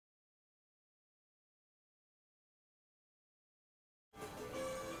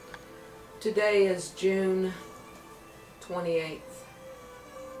Today is June 28th,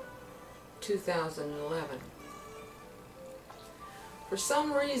 2011. For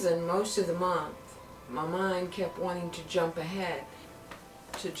some reason, most of the month, my mind kept wanting to jump ahead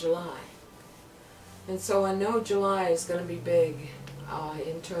to July. And so I know July is going to be big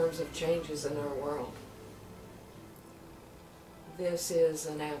in terms of changes in our world. This is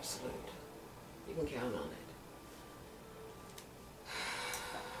an absolute. You can count on it.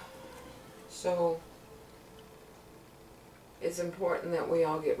 So it's important that we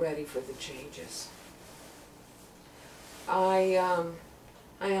all get ready for the changes. I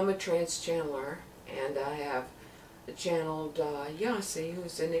am a trance channeler, and I have channeled Yasi,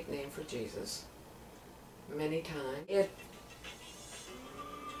 who's a nickname for Jesus, many times. It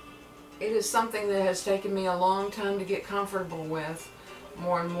is something that has taken me a long time to get comfortable with,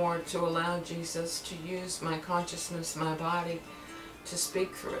 more and more, to allow Jesus to use my consciousness, my body, to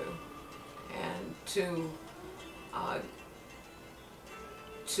speak through, and to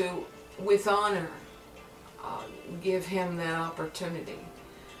with honor, give him that opportunity.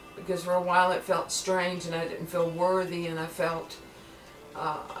 Because for a while it felt strange, and I didn't feel worthy, and I felt,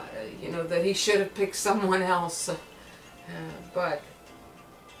 that he should have picked someone else. But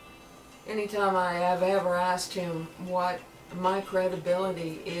anytime I have ever asked him what my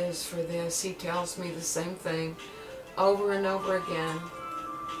credibility is for this, he tells me the same thing over and over again.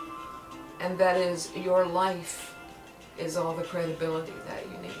 And that is, your life is all the credibility that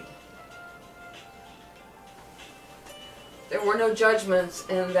you need. There were no judgments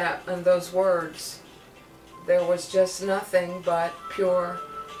in those words. There was just nothing but pure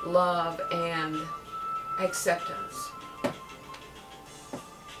love and acceptance.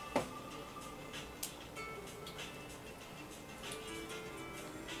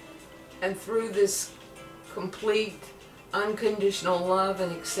 And through this complete unconditional love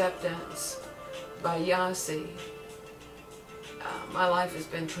and acceptance by Yasi, my life has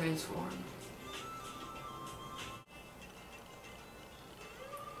been transformed.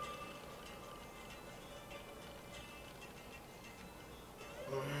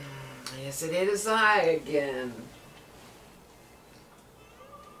 Yes, it is I again.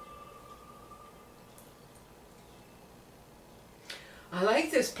 I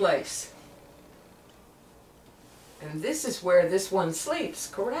like this place. And this is where this one sleeps,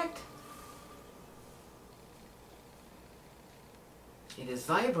 correct? It is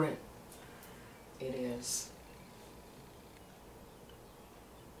vibrant. It is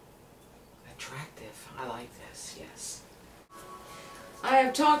attractive. I like this, yes. I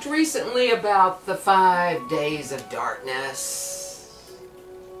have talked recently about the 5 days of darkness.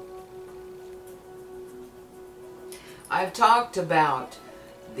 I've talked about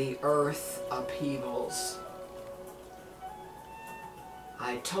the earth upheavals.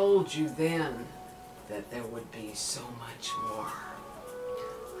 I told you then that there would be so much more.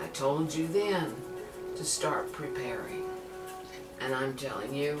 I told you then to start preparing. And I'm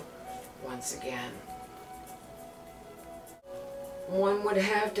telling you once again, one would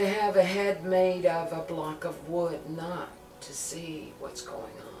have to have a head made of a block of wood not to see what's going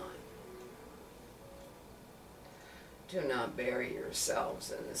on. Do not bury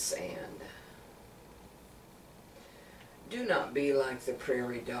yourselves in the sand. Do not be like the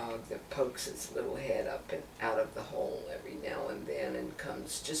prairie dog that pokes its little head up and out of the hole every now and then and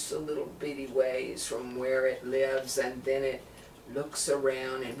comes just a little bitty ways from where it lives, and then it looks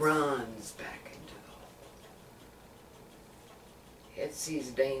around and runs back into the hole. It sees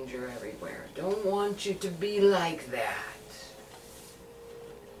danger everywhere. Don't want you to be like that.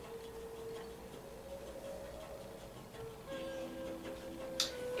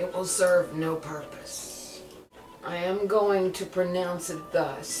 It will serve no purpose. I am going to pronounce it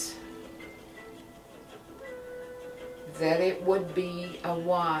thus, that it would be a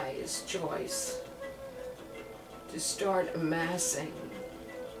wise choice to start amassing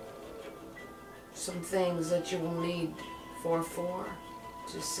some things that you will need for 4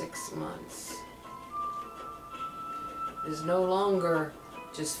 to 6 months. It is no longer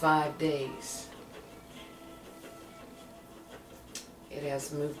just 5 days. It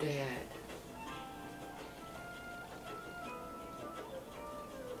has moved ahead.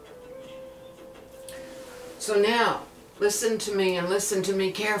 So now, listen to me, and listen to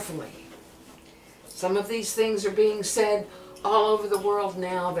me carefully. Some of these things are being said all over the world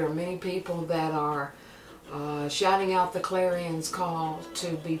now. There are many people that are shouting out the clarion's call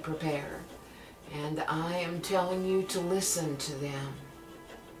to be prepared. And I am telling you to listen to them.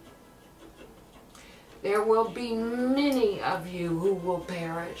 There will be many of you who will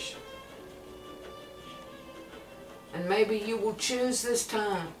perish. And maybe you will choose this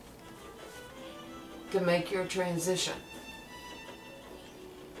time to make your transition.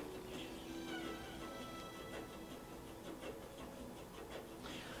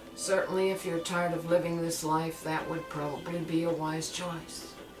 Certainly, if you're tired of living this life, that would probably be a wise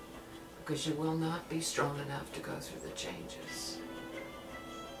choice, because you will not be strong enough to go through the changes.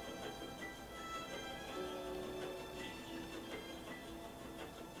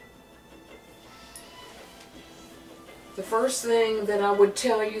 The first thing that I would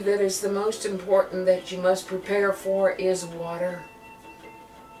tell you that is the most important that you must prepare for is water.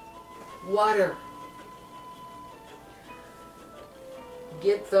 Water.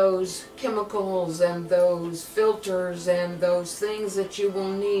 Get those chemicals and those filters and those things that you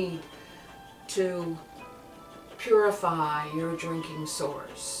will need to purify your drinking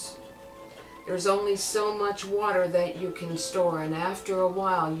source. There's only so much water that you can store, and after a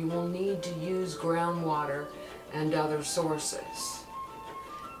while you will need to use groundwater and other sources.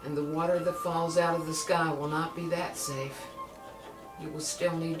 And the water that falls out of the sky will not be that safe. You will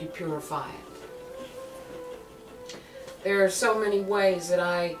still need to purify it. There are so many ways that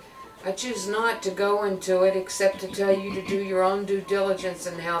I choose not to go into it, except to tell you to do your own due diligence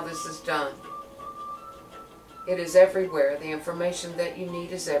in how this is done. It is everywhere. The information that you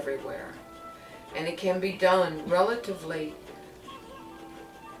need is everywhere. And it can be done relatively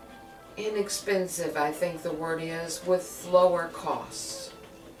inexpensive, I think the word is, with lower costs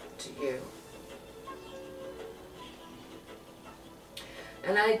to you.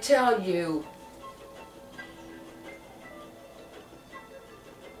 And I tell you,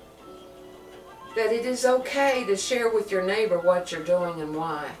 that it is okay to share with your neighbor what you're doing and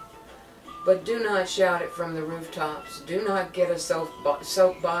why. But do not shout it from the rooftops. Do not get a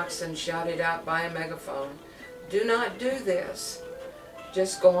soapbox and shout it out by a megaphone. Do not do this.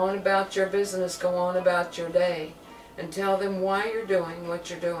 Just go on about your business, go on about your day, and tell them why you're doing what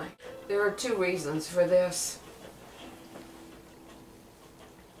you're doing. There are two reasons for this.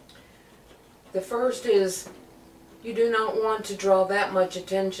 The first is you do not want to draw that much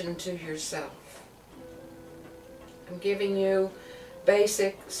attention to yourself. I'm giving you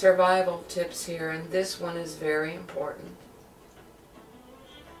basic survival tips here, and this one is very important.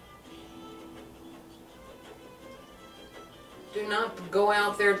 Do not go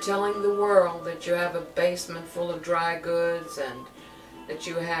out there telling the world that you have a basement full of dry goods and that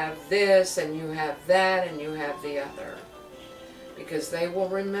you have this and you have that and you have the other, because they will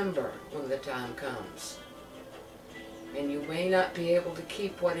remember when the time comes. And you may not be able to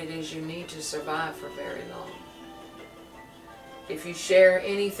keep what it is you need to survive for very long. If you share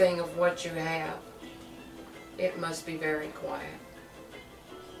anything of what you have, it must be very quiet.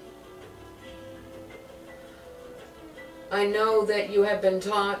 I know that you have been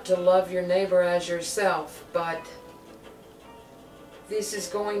taught to love your neighbor as yourself, but this is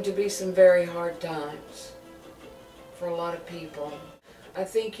going to be some very hard times for a lot of people. I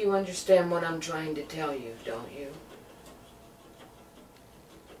think you understand what I'm trying to tell you, don't you?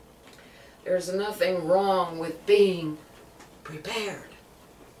 There's nothing wrong with being prepared.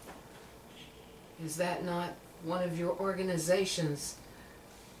 Is that not one of your organization's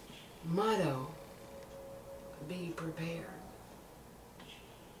motto? Be prepared.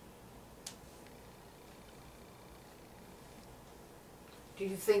 Do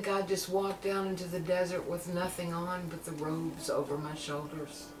you think I just walked down into the desert with nothing on but the robes over my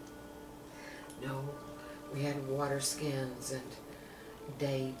shoulders? No, we had water skins and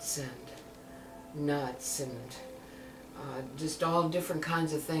dates and nuts and just all different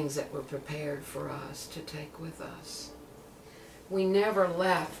kinds of things that were prepared for us to take with us. We never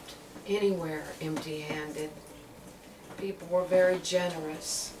left anywhere empty-handed. People were very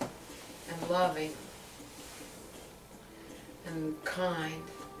generous and loving and kind.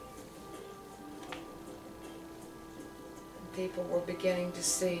 And people were beginning to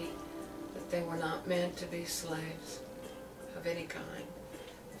see that they were not meant to be slaves of any kind.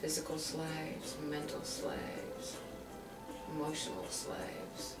 Physical slaves, mental slaves, emotional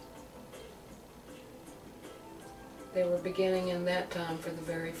slaves. They were beginning in that time for the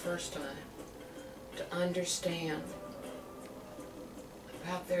very first time to understand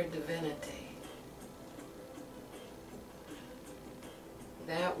about their divinity.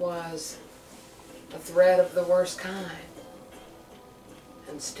 That was a threat of the worst kind,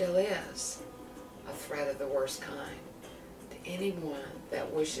 and still is a threat of the worst kind to anyone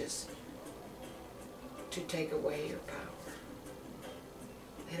that wishes to take away your power.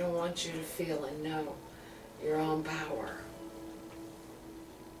 They don't want you to feel and know your own power.